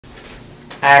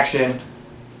Action.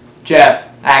 Jeff,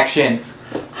 action.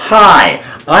 Hi,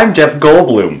 I'm Jeff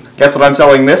Goldblum. Guess what I'm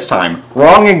selling this time?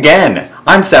 Wrong again.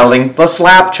 I'm selling the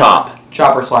Slap Chop.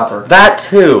 Chopper slapper. That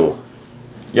too.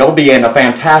 You'll be in a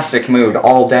fantastic mood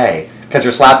all day, because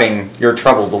you're slapping your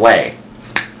troubles away.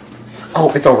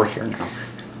 Oh, it's over here now.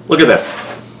 Look at this.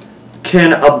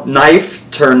 Can a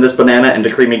knife turn this banana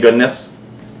into creamy goodness?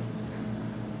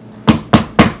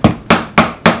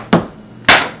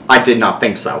 I did not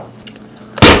think so.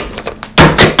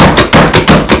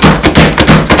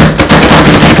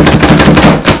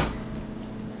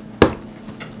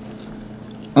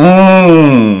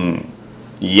 Mmm.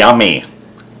 Yummy.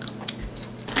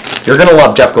 You're gonna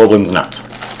love Jeff Goldblum's nuts.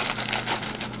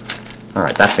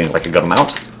 Alright, that seems like a good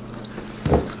amount.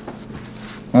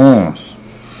 Mmm.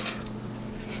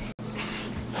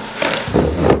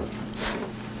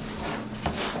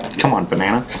 Come on,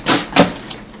 banana.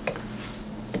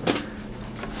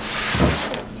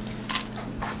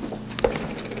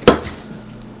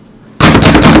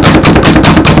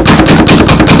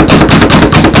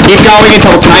 Keep going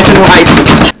until it's nice and ripe.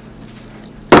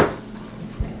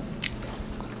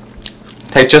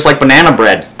 Tastes just like banana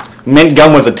bread. Mint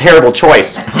gum was a terrible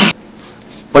choice.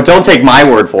 But don't take my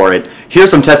word for it.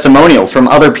 Here's some testimonials from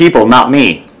other people, not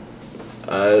me.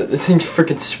 This seems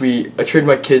freaking sweet. I traded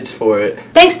my kids for it.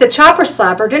 Thanks to the chopper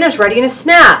slapper, dinner's ready in a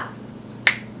snap.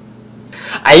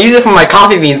 I use it for my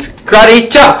coffee beans.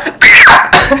 Karate chop!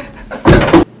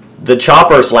 The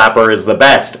Chopper Slapper is the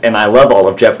best, and I love all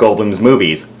of Jeff Goldblum's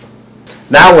movies.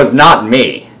 That was not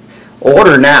me.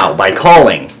 Order now by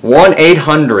calling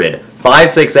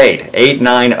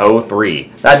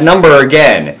 1-800-568-8903. That number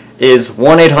again is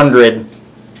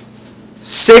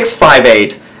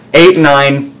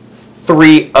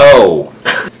 1-800-658-8930.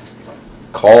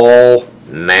 Call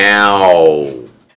now.